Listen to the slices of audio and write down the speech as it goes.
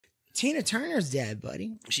Tina Turner's dead,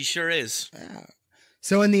 buddy. She sure is. Yeah.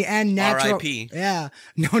 So in the end, natural. R.I.P. Yeah.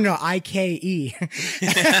 No, IKE. Right?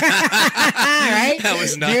 That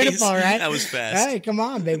was nice. Beautiful, right? That was fast. Hey, come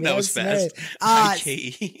on, baby. That was fast.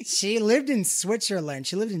 IKE. She lived in Switzerland.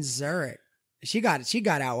 She lived in Zurich. She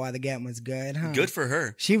got out while the getting was good, huh? Good for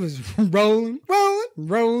her. She was rolling.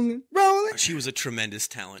 She was a tremendous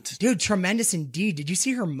talent. Dude, tremendous indeed. Did you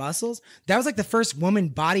see her muscles? That was like the first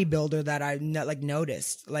woman bodybuilder that I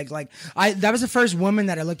noticed. That was the first woman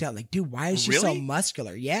that I looked at. Like, dude, why is she so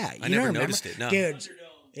muscular? Yeah, I never noticed it. No, dude.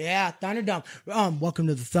 Yeah, Thunderdome. Welcome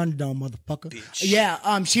to the Thunderdome, motherfucker. Bitch.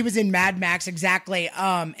 Yeah, she was in Mad Max, exactly.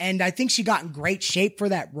 And I think she got in great shape for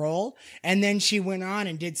that role. And then she went on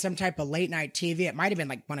and did some type of late night TV. It might have been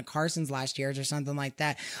like one of Carson's last years or something like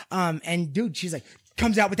that. And dude, she's like,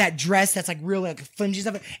 comes out with that dress that's like really like flimsy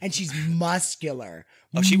stuff, and she's muscular.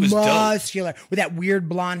 Oh, she was muscular with that weird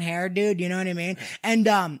blonde hair, dude. You know what I mean?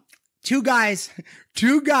 And two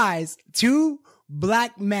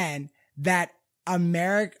black men that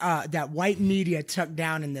that white media took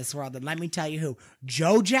down in this world. And let me tell you who: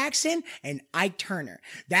 Joe Jackson and Ike Turner.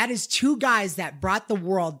 That is two guys that brought the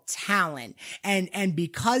world talent. And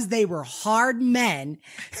because they were hard men,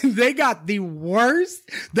 they got the worst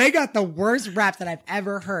rap that I've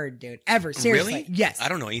ever heard, dude. Ever. Seriously. Really? Yes. I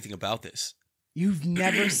don't know anything about this. You've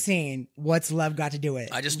never seen What's Love Got to Do with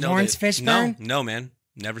It? I just know Lawrence Fishburne? No, man.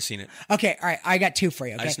 Never seen it. Okay, all right. I got two for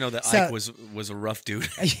you. Okay? I just know that Ike was a rough dude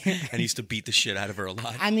and used to beat the shit out of her a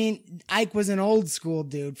lot. I mean, Ike was an old school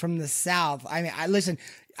dude from the South. I mean, listen.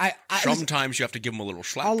 Sometimes you have to give him a little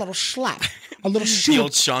slap. A little slap. A little shoe. The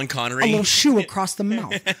old Sean Connery. A little shoe across the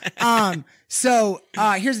mouth. So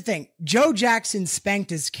here's the thing. Joe Jackson spanked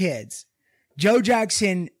his kids. Joe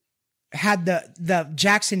Jackson had the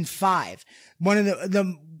Jackson 5, one of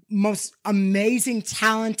the most amazing,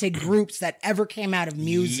 talented groups that ever came out of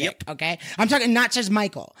music. Yep. Okay. I'm talking not just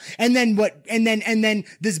Michael. And then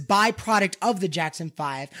this byproduct of the Jackson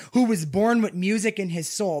 5, who was born with music in his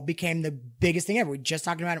soul, became the biggest thing ever. We were just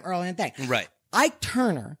talking about him earlier in the thing. Right. Ike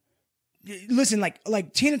Turner, listen, like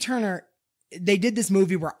Tina Turner, they did this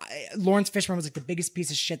movie where Lawrence Fishburne was like the biggest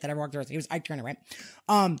piece of shit that ever walked the earth. He was Ike Turner, right?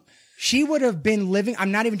 She would have been living,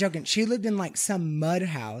 I'm not even joking, she lived in like some mud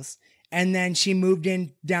house. And then she moved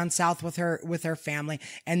in down south with her family,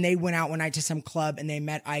 and they went out one night to some club and they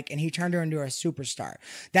met Ike, and he turned her into a superstar.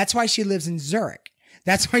 That's why she lives in Zurich.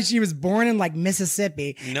 That's why she was born in like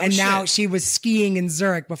Mississippi. Now she was skiing in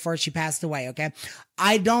Zurich before she passed away. Okay.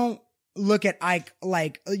 I don't look at Ike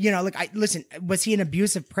like, listen, was he an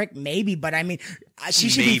abusive prick? Maybe, but I mean, she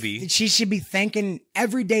should be thanking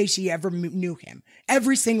every day she ever knew him.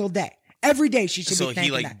 Every single day. Every day she should be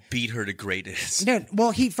thanking So he that. beat her to greatness. No,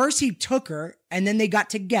 well, he took her, and then they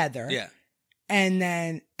got together. Yeah. And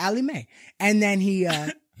then Allie Mae. And then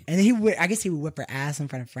I guess he would whip her ass in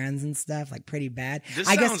front of friends and stuff, like pretty bad. This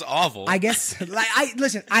sounds awful. I guess,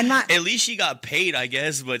 listen, I'm not. At least she got paid, I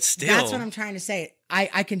guess, but still. That's what I'm trying to say.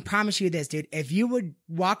 I can promise you this, dude. If you would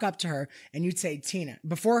walk up to her and you'd say, Tina,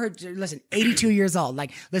 before her, listen, 82 years old,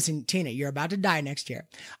 like, listen, Tina, you're about to die next year.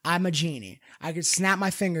 I'm a genie. I could snap my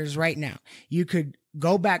fingers right now. You could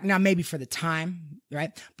go back now, maybe for the time,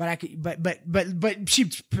 right? But I could, but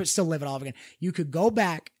she'd still live it all over again. You could go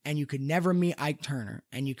back and you could never meet Ike Turner,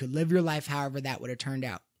 and you could live your life however that would have turned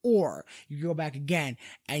out. Or you could go back again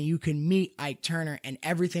and you can meet Ike Turner and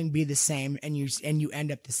everything be the same, and you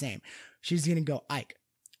end up the same. She's going to go, Ike.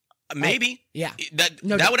 Maybe. Ike. Yeah.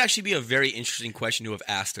 That would actually be a very interesting question to have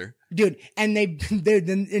asked her. Dude, and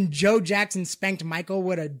and Joe Jackson spanked Michael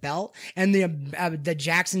with a belt, and the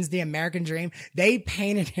Jacksons, the American Dream, they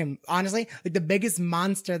painted him, honestly, like the biggest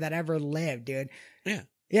monster that ever lived, dude. Yeah.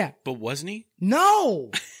 Yeah. But wasn't he?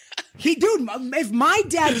 No. Dude, if my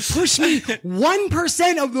dad pushed me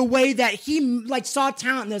 1% of the way that he like saw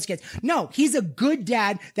talent in those kids, no, he's a good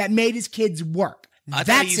dad that made his kids work. I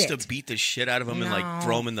thought he used to beat the shit out of him and like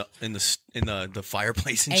throw him in the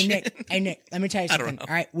fireplace and shit. Hey Nick, let me tell you something. All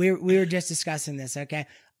right, we were just discussing this, okay?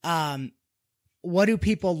 What do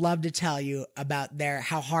people love to tell you about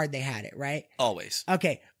how hard they had it, right? Always.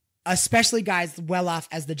 Okay, especially guys well off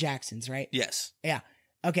as the Jacksons, right? Yes. Yeah.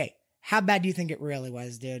 Okay, how bad do you think it really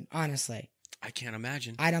was, dude? Honestly. I can't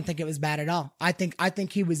imagine. I don't think it was bad at all. I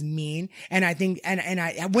think he was mean, and I think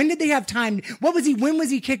when did they have time? When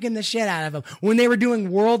was he kicking the shit out of him? When they were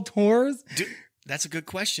doing world tours? Dude, that's a good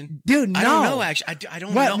question. Dude, no. I don't know, actually. I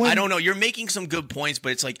don't know. I don't know. You're making some good points,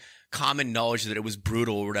 but it's like common knowledge that it was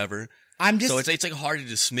brutal or whatever. So it's like hard to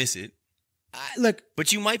dismiss it. Look.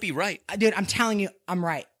 But you might be right. Dude, I'm telling you, I'm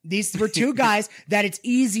right. These were two guys that it's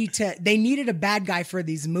easy to, they needed a bad guy for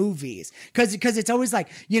these movies. Cause it's always like,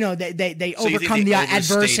 you know, they So overcome the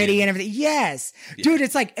adversity and everything. Yes. Yeah. Dude,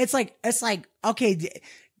 it's like, okay,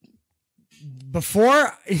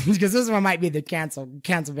 before, because this one might be the cancel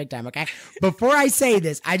big time. Okay. Before I say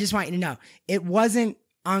this, I just want you to know it wasn't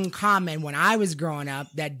uncommon when I was growing up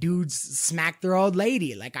that dudes smacked their old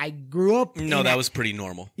lady. Like I grew up. No, that was pretty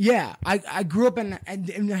normal. Yeah, I grew up in.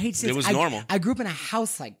 And I hate to say it was normal. I grew up in a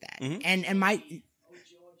house like that, and my.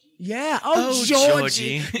 Yeah.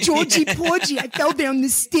 Georgie. Georgie Porgy. I fell down the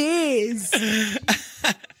stairs.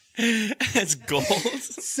 That's gold.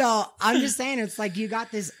 So I'm just saying, it's like you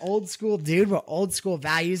got this old school dude with old school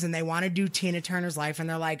values, and they want to do Tina Turner's life, and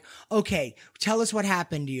they're like, okay, tell us what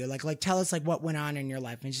happened to you. Like tell us like what went on in your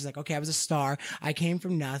life. And she's like, okay, I was a star. I came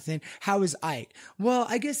from nothing. How was Ike? Well,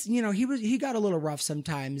 I guess, you know, he got a little rough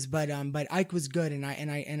sometimes, but Ike was good, and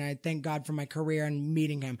I thank God for my career and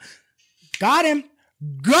meeting him. Got him.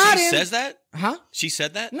 She says that? Huh? She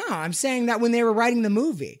said that? No, I'm saying that when they were writing the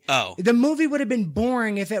movie. Oh. The movie would have been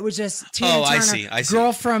boring if it was just Tina Turner, I see.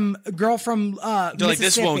 girl from Mississippi. Like,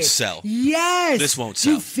 this won't sell. Yes. This won't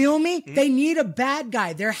sell. You feel me? They need a bad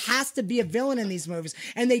guy. There has to be a villain in these movies.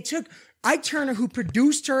 And they took Ike Turner, who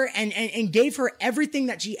produced her and gave her everything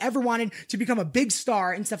that she ever wanted to become a big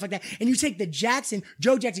star and stuff like that. And you take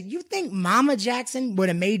Joe Jackson. You think Mama Jackson would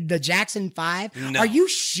have made the Jackson 5? No. Are you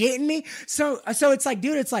shitting me? So it's like,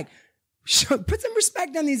 dude, it's like, put some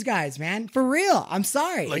respect on these guys, man. For real. I'm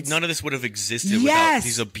sorry. Like, none of this would have existed without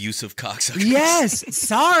these abusive cocksuckers. Yes.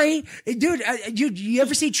 Sorry. Dude, you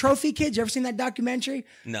ever see Trophy Kids? You ever seen that documentary?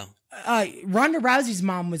 No. Ronda Rousey's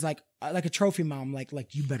mom was like a trophy mom, like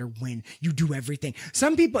you better win. You do everything.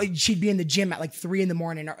 Some people, she'd be in the gym at like 3 a.m,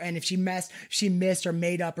 and if she missed or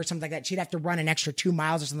made up or something like that, she'd have to run an extra 2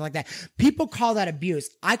 miles or something like that. People call that abuse.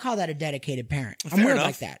 I call that a dedicated parent. I'm weird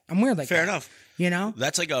like that. Fair enough. You know?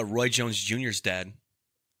 That's like Roy Jones Jr.'s dad.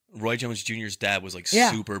 Roy Jones Jr.'s dad was like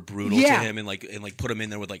super brutal to him and put him in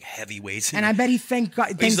there with like heavy weights. And I bet he thanks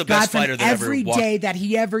God from every day that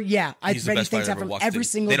he ever, I bet he thanks God from every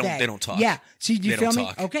single day. They don't talk. Yeah. So you feel me?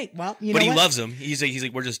 Okay. Well, you know But he loves him. He's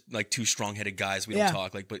like, we're just like two strong-headed guys. We don't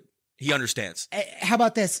talk. Like, but he understands. How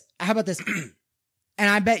about this? And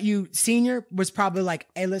I bet you Senior was probably like,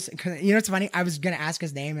 hey, listen, you know what's funny? I was going to ask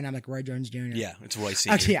his name and I'm like, Roy Jones Jr. Yeah, it's Roy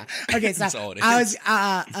Senior. Okay, yeah. Okay, so That's all it is.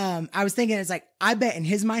 I was thinking, it's like, I bet in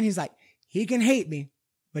his mind, he's like, he can hate me,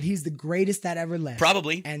 but he's the greatest that ever lived.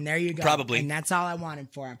 Probably. And there you go. Probably. And that's all I wanted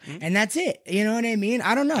for him. Mm-hmm. And that's it. You know what I mean?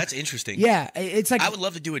 I don't know. That's interesting. Yeah. It's like, I would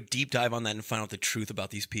love to do a deep dive on that and find out the truth about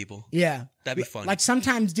these people. Yeah. That'd be fun. Like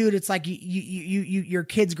sometimes, dude, it's like your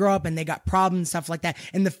kids grow up and they got problems, stuff like that.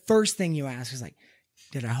 And the first thing you ask is like,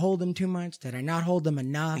 did I hold him too much? Did I not hold him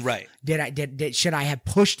enough? Right. Should I have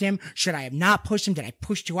pushed him? Should I have not pushed him? Did I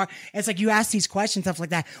push too hard? It's like you ask these questions, stuff like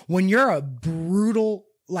that. When you're a brutal,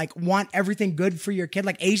 like, want everything good for your kid,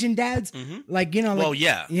 like Asian dads, like, you know, like, well,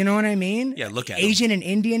 yeah, you know what I mean? Yeah, look at Asian them. and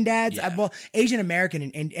Indian dads, yeah. Well, Asian American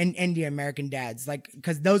and Indian American dads, like,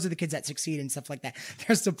 because those are the kids that succeed and stuff like that.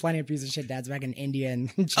 There's still plenty of piece of shit dads back in India and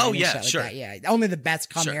China. Oh yeah, and shit sure. Like that. Yeah, only the best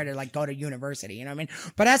come here to like go to university. You know what I mean?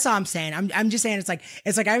 But that's all I'm saying. I'm just saying it's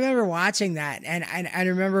like I remember watching that and I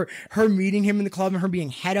remember her meeting him in the club and her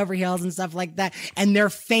being head over heels and stuff like that. And they're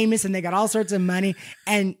famous and they got all sorts of money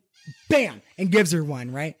and bam, and gives her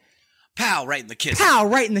one, right? Pow, right in the kisser. Pow,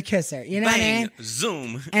 right in the kisser. You know Bang, what I mean?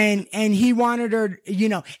 Zoom. And he wanted her, you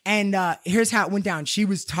know, and here's how it went down. She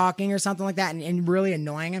was talking or something like that and really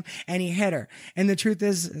annoying him, and he hit her. And the truth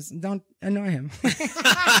is don't annoy him.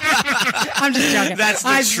 I'm just joking. That's the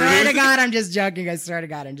I truth. swear to God, I'm just joking. I swear to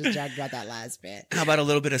God, I'm just joking about that last bit. How about a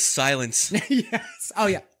little bit of silence? Yes. Oh,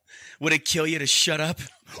 yeah. Would it kill you to shut up?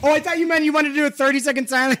 Oh, I thought you meant you wanted to do a 30-second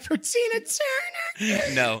silence for Tina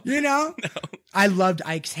Turner. No. You know? No. I loved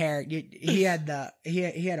Ike's hair. He had a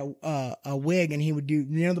wig and he would do,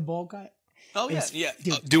 you know, the bowl cut? Oh, yeah. Yeah.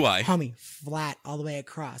 Dude, do I? Homie, flat all the way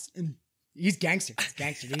across. And he's gangster. He's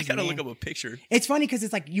gangster. I gotta look up a picture. It's funny because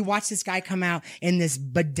it's like you watch this guy come out in this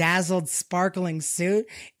bedazzled, sparkling suit,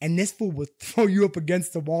 and this fool will throw you up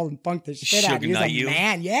against the wall and funk the shit out of you. He's like,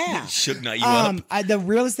 man, yeah. Should not you up. The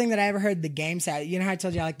realest thing that I ever heard the game say, you know how I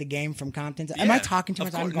told you I like the game from Compton? Yeah, am I talking too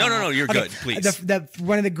much? No, you're good. Please.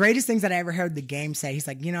 One of the greatest things that I ever heard the game say, he's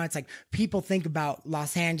like, you know, it's like people think about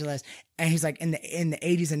Los Angeles. And he's like in the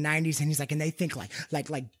 80s and 90s, and he's like, and they think like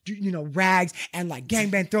you know, rags and like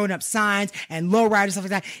gangbang throwing up signs signs and lowriders, stuff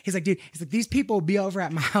like that. He's like, dude, these people will be over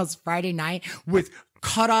at my house Friday night with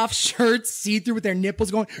cut off shirts, see through with their nipples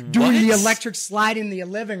going, doing the electric slide in the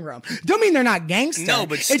living room. Don't mean they're not gangster. No,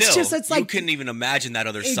 but still, it's like you couldn't even imagine that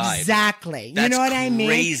other side. Exactly. That's you know what I mean?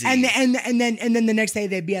 crazy. And then the next day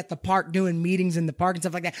they'd be at the park doing meetings in the park and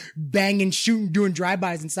stuff like that, banging, shooting, doing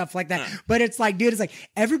drive-bys and stuff like that. But it's like, dude, it's like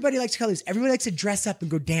everybody likes colors. Everybody likes to dress up and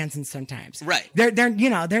go dancing sometimes. Right.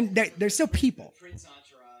 They're still people.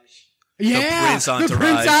 Yeah, the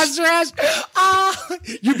Prince Entourage. Oh,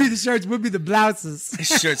 you be the shirts, we'll be the blouses.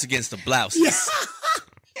 Shirts against the blouses.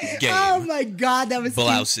 Game. Oh my God, that was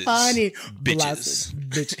blouses. Too funny. Bitches. Blouses.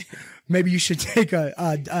 Bitch. Maybe you should take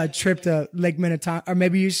a trip to Lake Minnetonka, or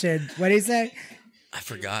maybe you should. What did he say? I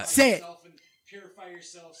forgot. Say it. Purify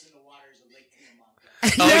yourselves in the waters of Lake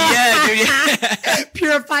Minnetonka. Oh yeah, dude. Yeah.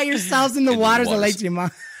 Purify yourselves in the waters of Lake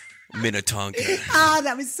Minnetonka. Minnetonka. Ah,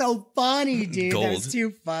 that was so funny, dude. Gold. That was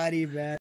too funny, man.